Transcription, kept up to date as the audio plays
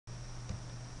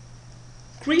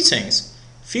Greetings!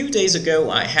 Few days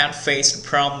ago I had faced a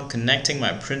problem connecting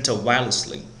my printer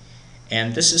wirelessly,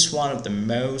 and this is one of the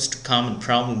most common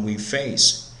problems we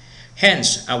face.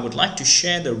 Hence, I would like to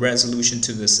share the resolution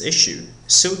to this issue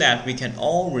so that we can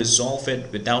all resolve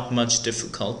it without much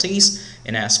difficulties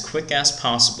and as quick as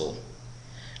possible.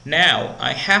 Now,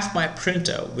 I have my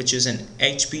printer, which is an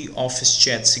HP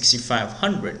OfficeJet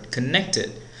 6500,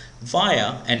 connected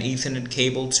via an Ethernet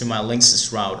cable to my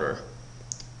Linksys router,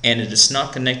 and it is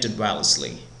not connected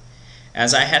wirelessly.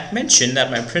 As I had mentioned that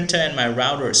my printer and my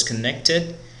router is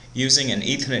connected using an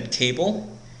Ethernet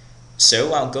cable,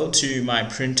 so I'll go to my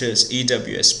printer's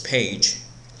EWS page.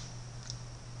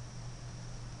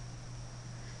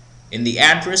 In the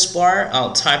address bar,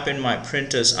 I'll type in my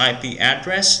printer's IP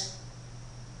address.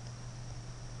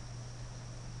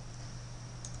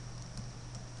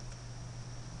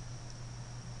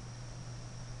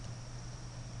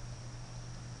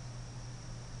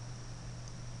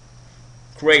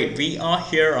 Great, we are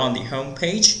here on the home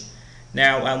page.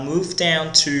 Now I'll move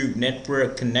down to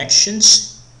network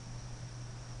connections.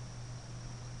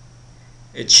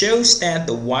 It shows that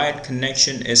the wired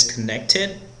connection is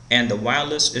connected and the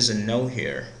wireless is a no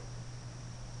here.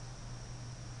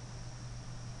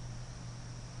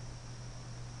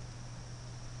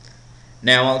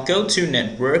 Now I'll go to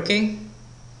networking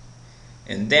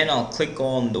and then I'll click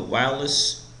on the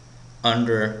wireless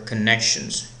under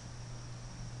connections.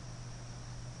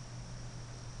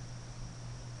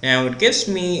 Now it gives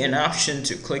me an option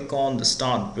to click on the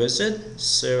start visit,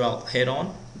 so I'll hit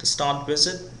on the start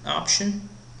visit option.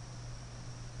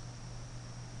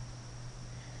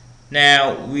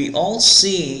 Now we all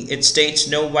see it states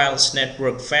no wireless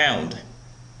network found.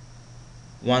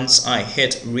 Once I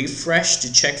hit refresh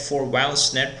to check for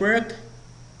wireless network,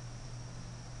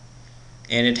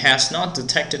 and it has not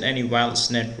detected any wireless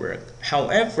network.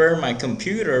 However, my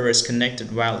computer is connected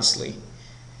wirelessly.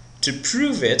 To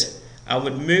prove it, I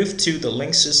would move to the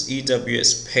Linksys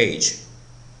EWS page.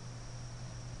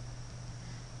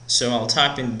 So I'll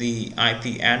type in the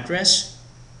IP address.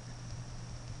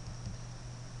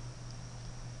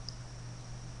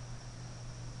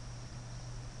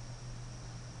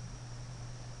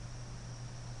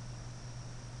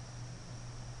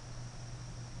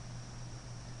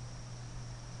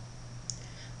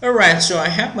 Alright, so I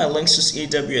have my Linksys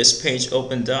EWS page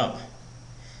opened up.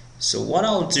 So what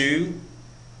I'll do,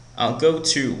 I'll go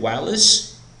to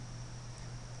wireless,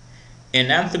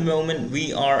 and at the moment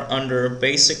we are under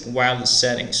basic wireless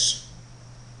settings.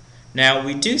 Now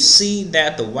we do see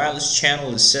that the wireless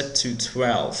channel is set to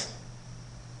 12.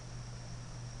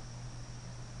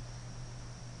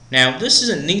 Now this is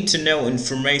a need to know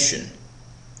information.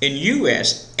 In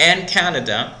US and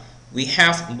Canada we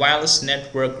have wireless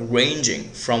network ranging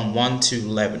from 1 to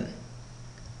 11.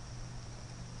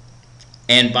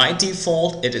 And by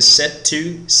default it is set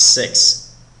to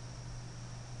 6.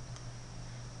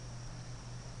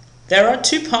 There are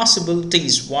two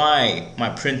possibilities why my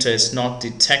printer is not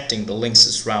detecting the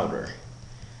Linksys router.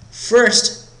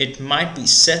 First, it might be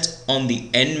set on the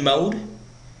N mode,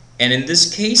 and in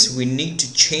this case we need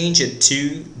to change it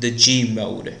to the G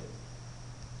mode.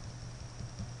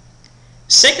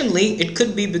 Secondly, it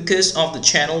could be because of the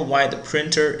channel why the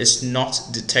printer is not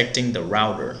detecting the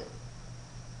router.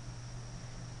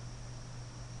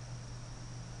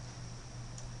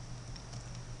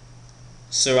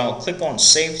 So I'll click on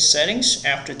Save Settings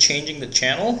after changing the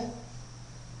channel.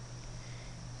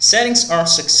 Settings are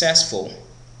successful.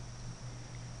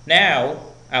 Now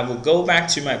I will go back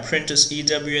to my printer's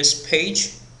EWS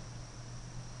page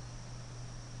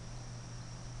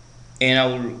and I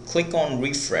will click on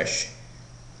Refresh.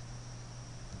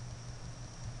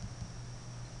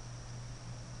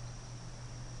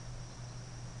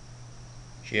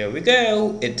 Here we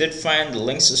go, it did find the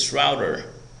Linksys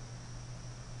router.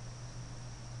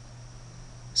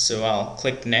 So I'll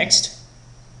click Next.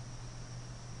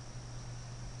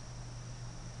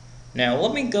 Now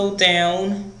let me go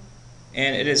down,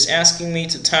 and it is asking me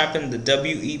to type in the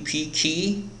WEP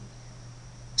key.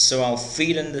 So I'll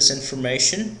feed in this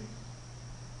information.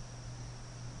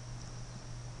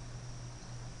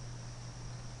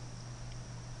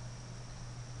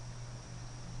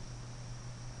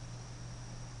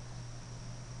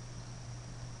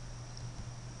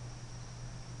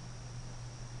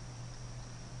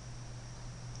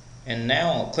 And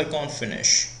now I'll click on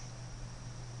Finish.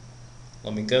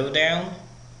 Let me go down.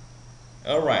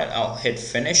 Alright, I'll hit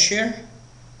Finish here.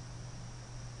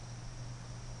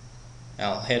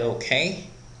 I'll hit OK.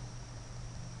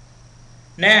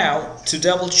 Now, to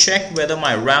double check whether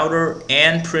my router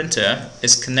and printer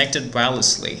is connected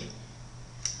wirelessly,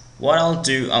 what I'll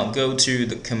do, I'll go to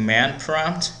the command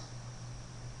prompt.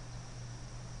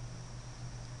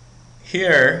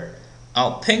 Here,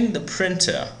 I'll ping the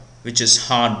printer, which is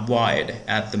hardwired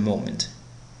at the moment,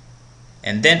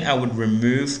 and then I would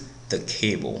remove the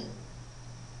cable.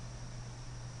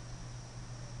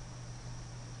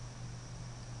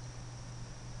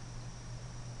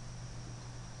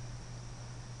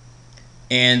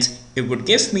 And it would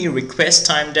give me request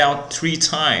timed out 3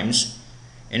 times,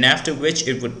 and after which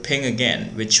it would ping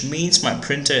again, which means my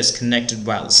printer is connected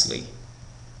wirelessly.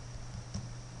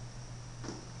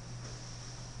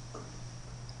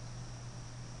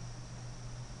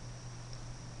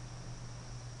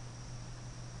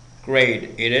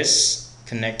 Great, it is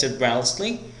connected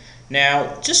wirelessly.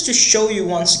 Now, just to show you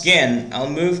once again, I'll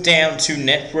move down to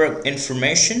network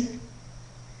information,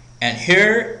 and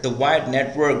here the wired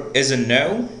network is a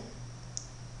no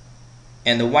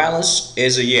and the wireless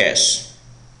is a yes.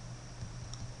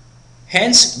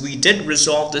 Hence, we did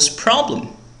resolve this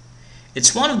problem.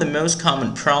 It's one of the most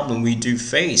common problems we do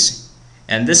face,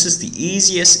 and this is the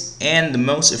easiest and the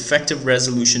most effective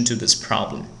resolution to this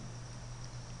problem.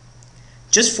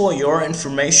 Just for your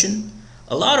information,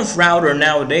 a lot of router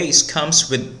nowadays comes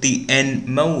with the N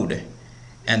mode,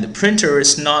 and the printer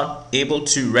is not able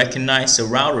to recognize the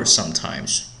router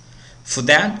sometimes. For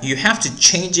that, you have to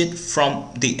change it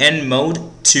from the N mode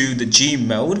to the G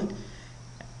mode,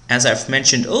 as I've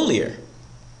mentioned earlier.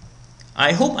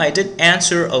 I hope I did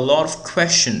answer a lot of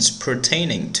questions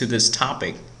pertaining to this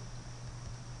topic.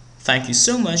 Thank you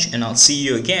so much, and I'll see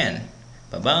you again.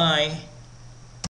 Bye-bye.